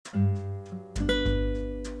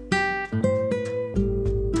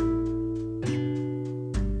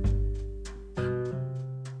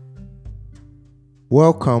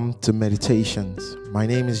Welcome to Meditations. My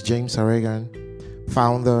name is James Aregan,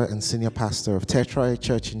 founder and senior pastor of Tetra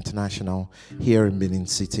Church International here in Benin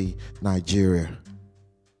City, Nigeria.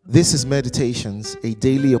 This is Meditations, a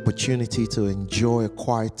daily opportunity to enjoy a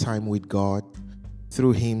quiet time with God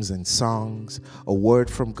through hymns and songs, a word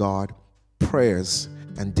from God, prayers,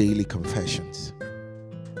 and daily confessions.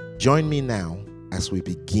 Join me now as we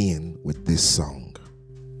begin with this song.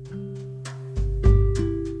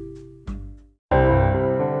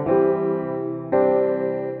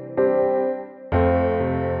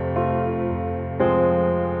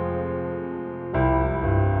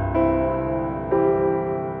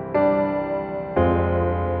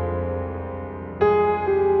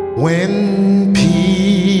 When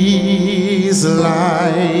peace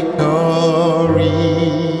like a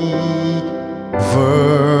river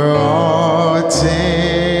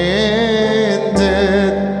attended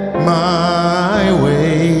my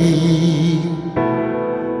way,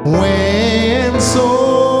 when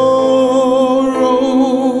sorrows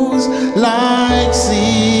like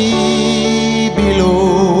sea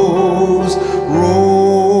billows roll,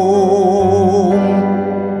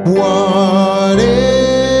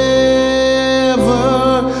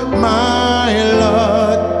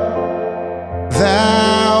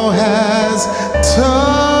 Thou hast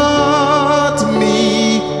taught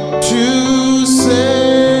me to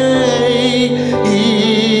say,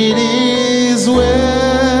 it is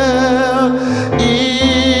well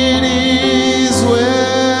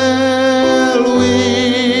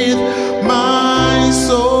with my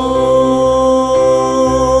soul,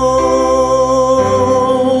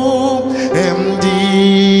 and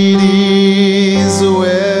it is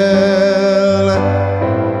well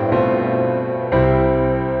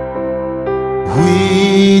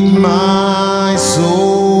with my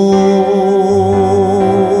soul,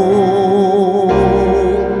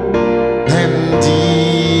 and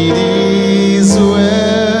it is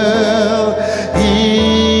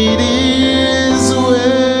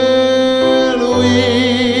well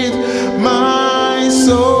with my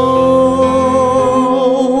soul.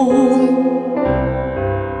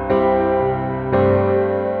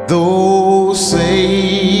 Though Satan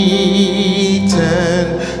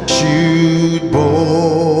should buffet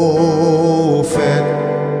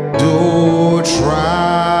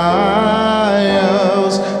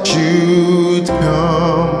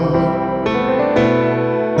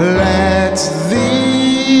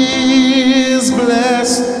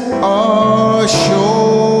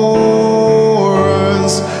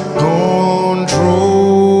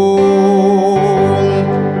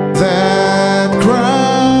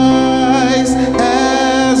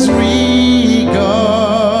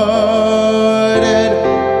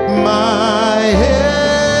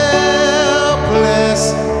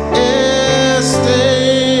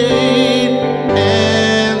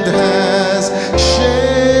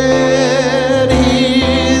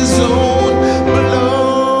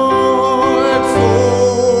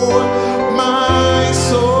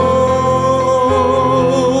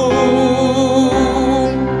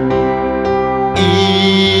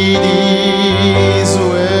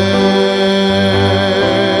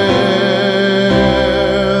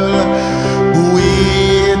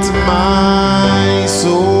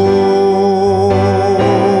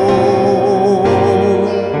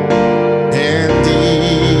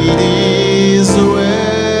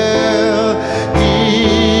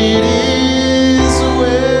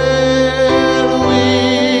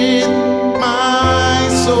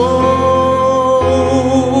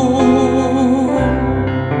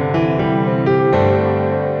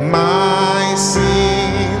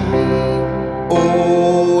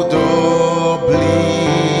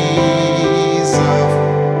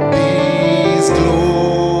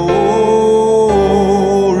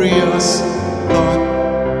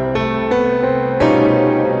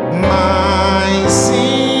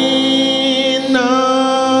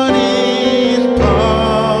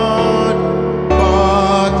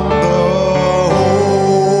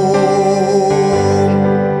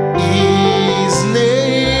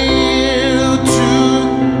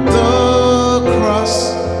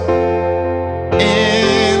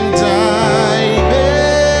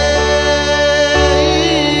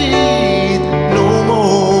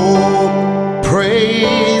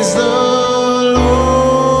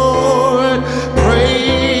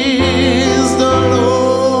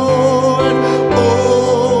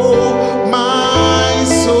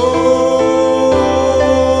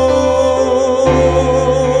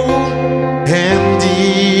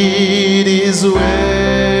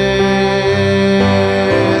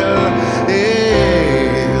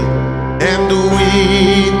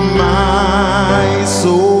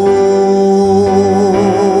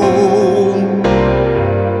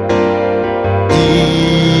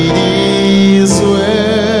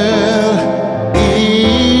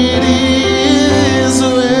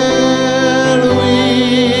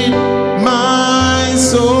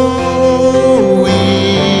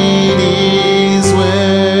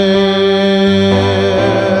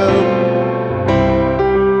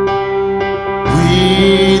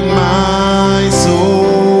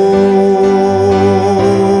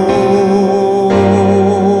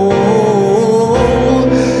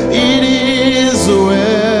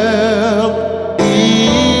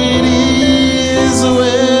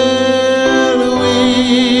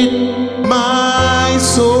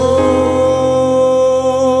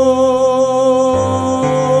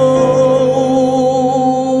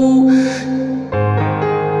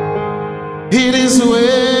It is well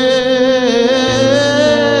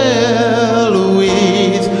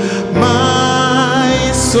with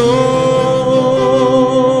my soul.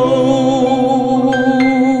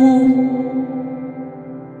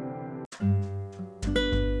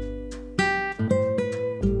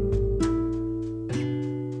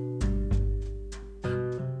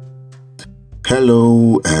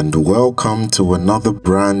 Hello and welcome to another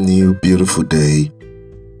brand new beautiful day.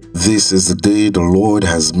 This is the day the Lord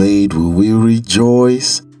has made. We will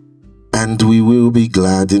rejoice and we will be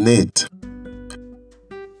glad in it.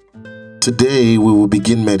 Today we will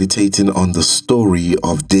begin meditating on the story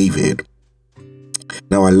of David.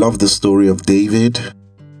 Now, I love the story of David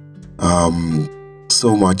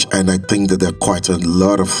so much, and I think that there are quite a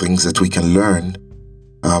lot of things that we can learn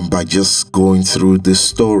by just going through this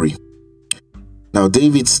story. Now,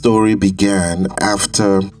 David's story began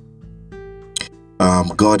after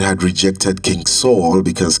God had rejected King Saul,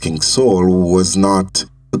 because King Saul was not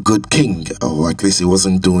a good king, or at least he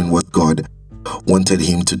wasn't doing what God wanted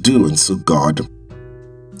him to do, and so God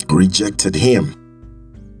rejected him.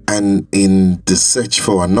 And in the search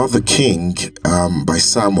for another king by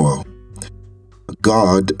Samuel,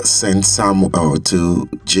 God sent Samuel to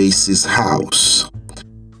Jesse's house,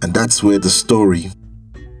 and that's where the story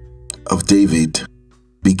of David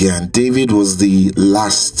began. David was the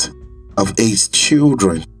last of 8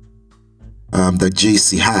 children that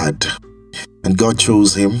Jesse had, and God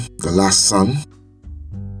chose him, the last son,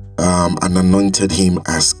 and anointed him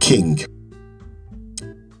as king.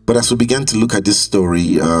 But as we began to look at this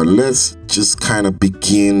story, let's just kind of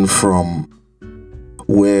begin from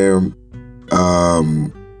where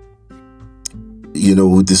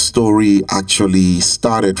the story actually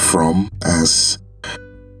started from, as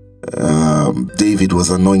David was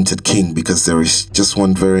anointed king, because there is just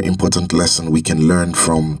one very important lesson we can learn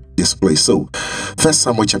from this place. So, 1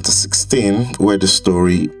 Samuel chapter 16, where the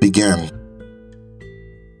story began.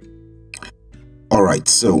 All right,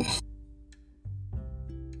 so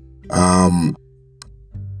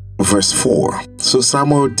verse 4. So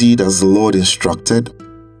Samuel did as the Lord instructed.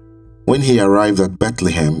 When he arrived at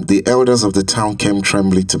Bethlehem, the elders of the town came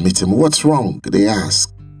trembling to meet him. "What's wrong?" they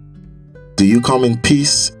asked. "Do you come in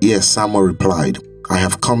peace?" "Yes," Samuel replied. "I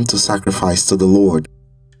have come to sacrifice to the Lord."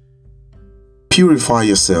 "Purify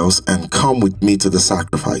yourselves and come with me to the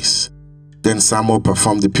sacrifice." Then Samuel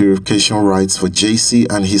performed the purification rites for Jesse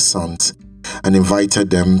and his sons and invited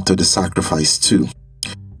them to the sacrifice too.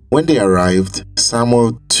 When they arrived,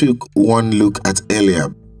 Samuel took one look at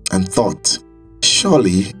Eliab and thought,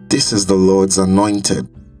 "Surely this is the Lord's anointed."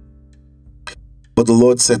 But the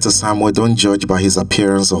Lord said to Samuel, "Don't judge by his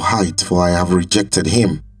appearance or height, for I have rejected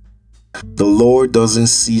him." The Lord doesn't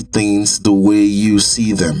see things the way you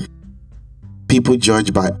see them. People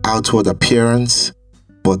judge by outward appearance,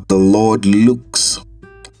 but the Lord looks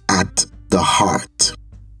at the heart.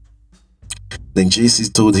 Then Jesse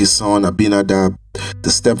told his son Abinadab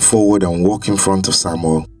to step forward and walk in front of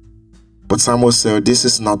Samuel. But Samuel said, "This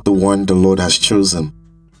is not the one the Lord has chosen."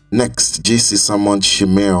 Next, Jesse summoned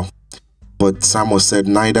Shemaiah. But Samuel said,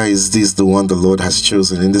 "Neither is this the one the Lord has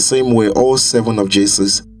chosen." In the same way, all 7 of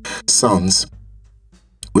Jesse's sons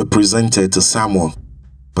were presented to Samuel.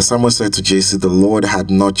 But Samuel said to Jesse, "The Lord had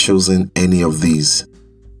not chosen any of these."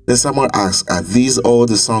 Then Samuel asked, "Are these all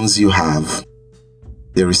the sons you have?"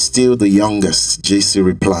 "There is still the youngest," Jesse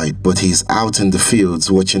replied, "but he is out in the fields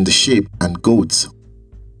watching the sheep and goats."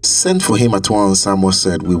 "Send for him at once," Samuel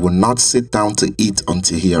said. "We will not sit down to eat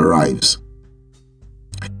until he arrives."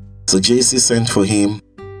 So Jesse sent for him,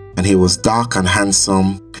 and he was dark and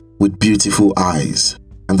handsome with beautiful eyes.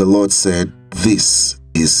 And the Lord said, "This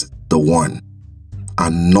is the one.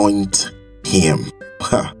 Anoint him."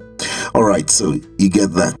 All right, so you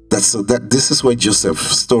get that. This is where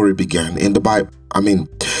Joseph's story began in the Bible.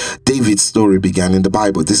 David's story began in the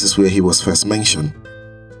Bible. This is where he was first mentioned.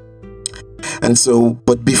 And so,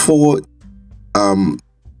 but before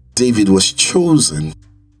David was chosen,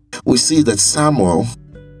 we see that Samuel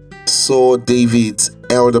saw David's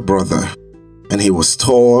elder brother, and he was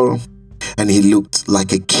tall and he looked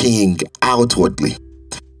like a king outwardly,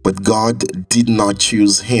 but God did not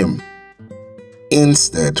choose him.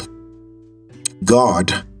 Instead,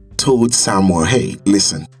 God told Samuel, "Hey,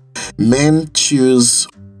 listen, men choose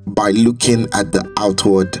by looking at the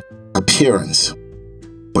outward appearance,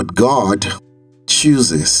 but God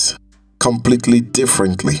chooses completely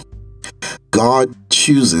differently. God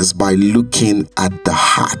chooses by looking at the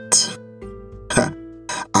heart."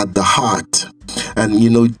 At the heart. And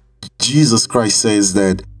Jesus Christ says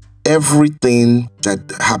that everything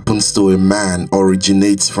that happens to a man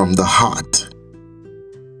originates from the heart.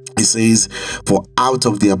 It says, for out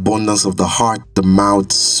of the abundance of the heart, the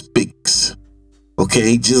mouth speaks.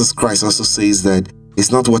 Okay, Jesus Christ also says that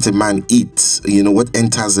it's not what a man eats, what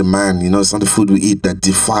enters a man, it's not the food we eat that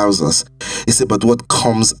defiles us. He said, but what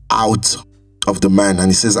comes out of the man. And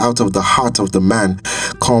he says, out of the heart of the man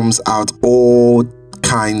comes out all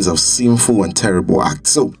kinds of sinful and terrible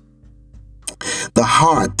acts. So the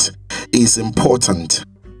heart is important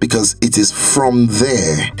because it is from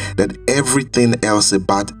there that everything else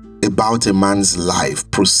about a man's life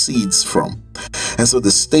proceeds from. And so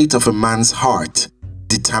the state of a man's heart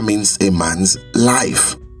determines a man's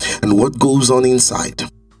life and what goes on inside.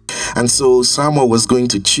 And so Samuel was going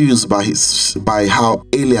to choose by how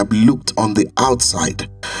Eliab looked on the outside.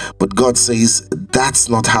 But God says, that's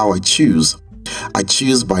not how I choose. I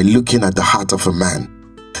choose by looking at the heart of a man.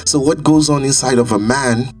 So what goes on inside of a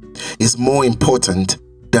man is more important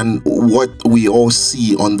than what we all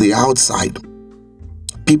see on the outside.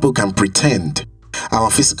 People can pretend. Our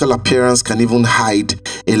physical appearance can even hide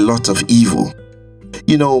a lot of evil.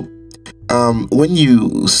 When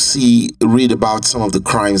you read about some of the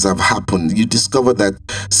crimes that have happened, you discover that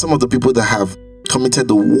some of the people that have committed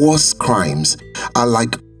the worst crimes are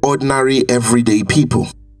like ordinary, everyday people.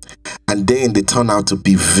 And then they turn out to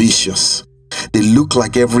be vicious. They look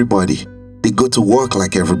like everybody. They go to work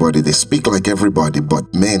like everybody. They speak like everybody.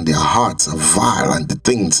 But man, their hearts are vile, and the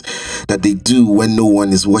things that they do when no one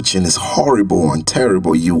is watching is horrible and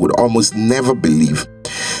terrible. You would almost never believe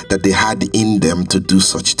that they had in them to do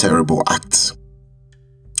such terrible acts.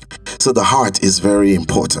 So the heart is very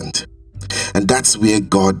important. And that's where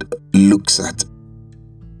God looks at.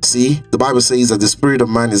 See, the Bible says that the spirit of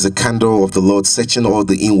man is a candle of the Lord, searching all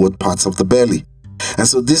the inward parts of the belly. And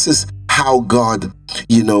so this is how God,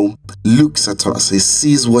 looks at us. He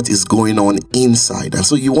sees what is going on inside. And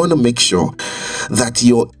so you want to make sure that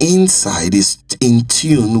your inside is in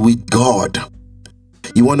tune with God.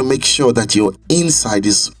 You want to make sure that your inside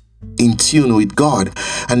is in tune with God.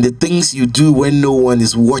 And the things you do when no one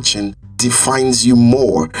is watching defines you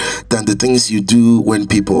more than the things you do when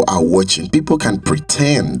people are watching. People can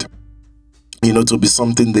pretend, to be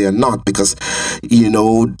something they are not because,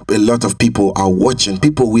 a lot of people are watching.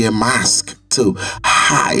 People wear masks to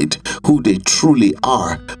hide who they truly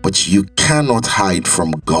are, but you cannot hide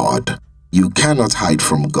from God. You cannot hide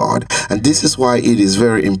from God. And this is why it is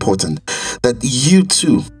very important that you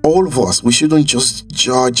too, all of us, we shouldn't just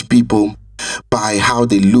judge people by how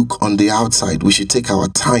they look on the outside. We should take our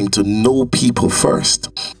time to know people first,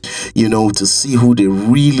 to see who they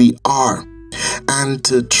really are, and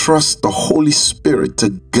to trust the Holy Spirit to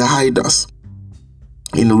guide us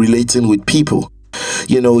in relating with people.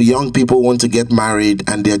 Young people want to get married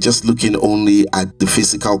and they're just looking only at the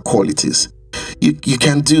physical qualities. You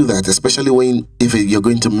can't do that, especially if you're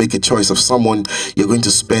going to make a choice of someone you're going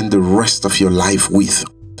to spend the rest of your life with.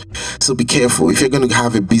 So be careful. If you're going to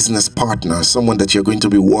have a business partner, someone that you're going to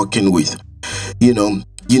be working with, you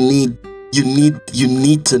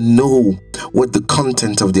need to know what the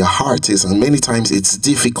content of their heart is, and many times it's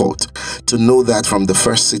difficult to know that from the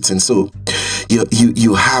first sitting. So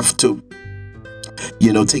you have to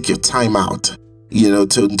take your time out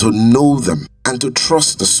to know them and to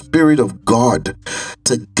trust the Spirit of God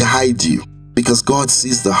to guide you, because God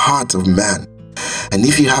sees the heart of man. And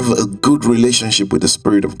if you have a good relationship with the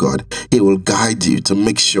Spirit of God, He will guide you to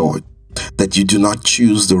make sure that you do not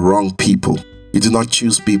choose the wrong people. You do not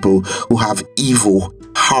choose people who have evil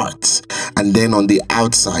hearts, and then on the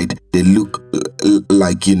outside they look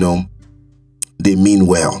like they mean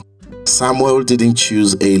well. Samuel didn't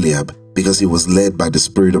choose Eliab because he was led by the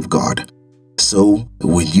Spirit of God. So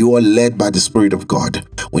when you are led by the Spirit of God,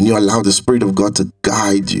 when you allow the Spirit of God to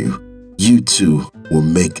guide you, you too will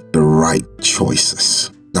make the right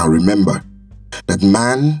choices. Now remember that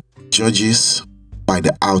man judges by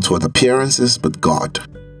the outward appearances, but God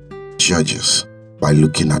judges by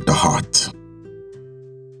looking at the heart.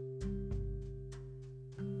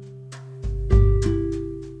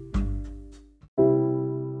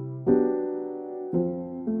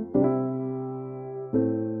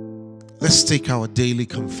 Let's take our daily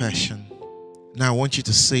confession. Now I want you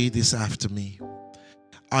to say this after me.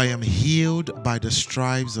 I am healed by the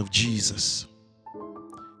stripes of Jesus.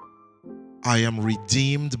 I am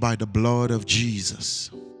redeemed by the blood of Jesus.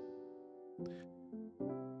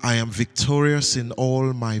 I am victorious in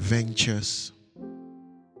all my ventures.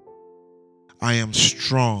 I am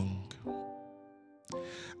strong.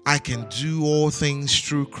 I can do all things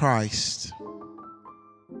through Christ.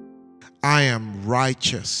 I am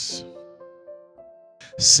righteous.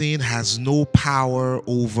 Sin has no power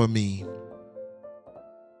over me.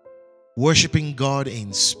 Worshiping God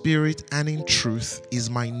in spirit and in truth is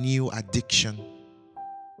my new addiction.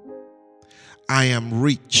 I am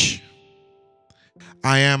rich.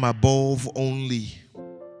 I am above only.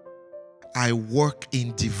 I work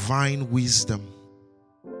in divine wisdom.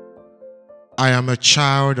 I am a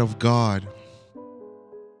child of God.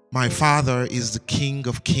 My Father is the King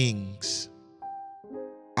of Kings.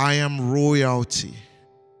 I am royalty.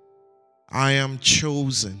 I am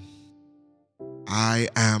chosen. I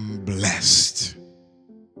am blessed.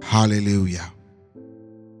 Hallelujah.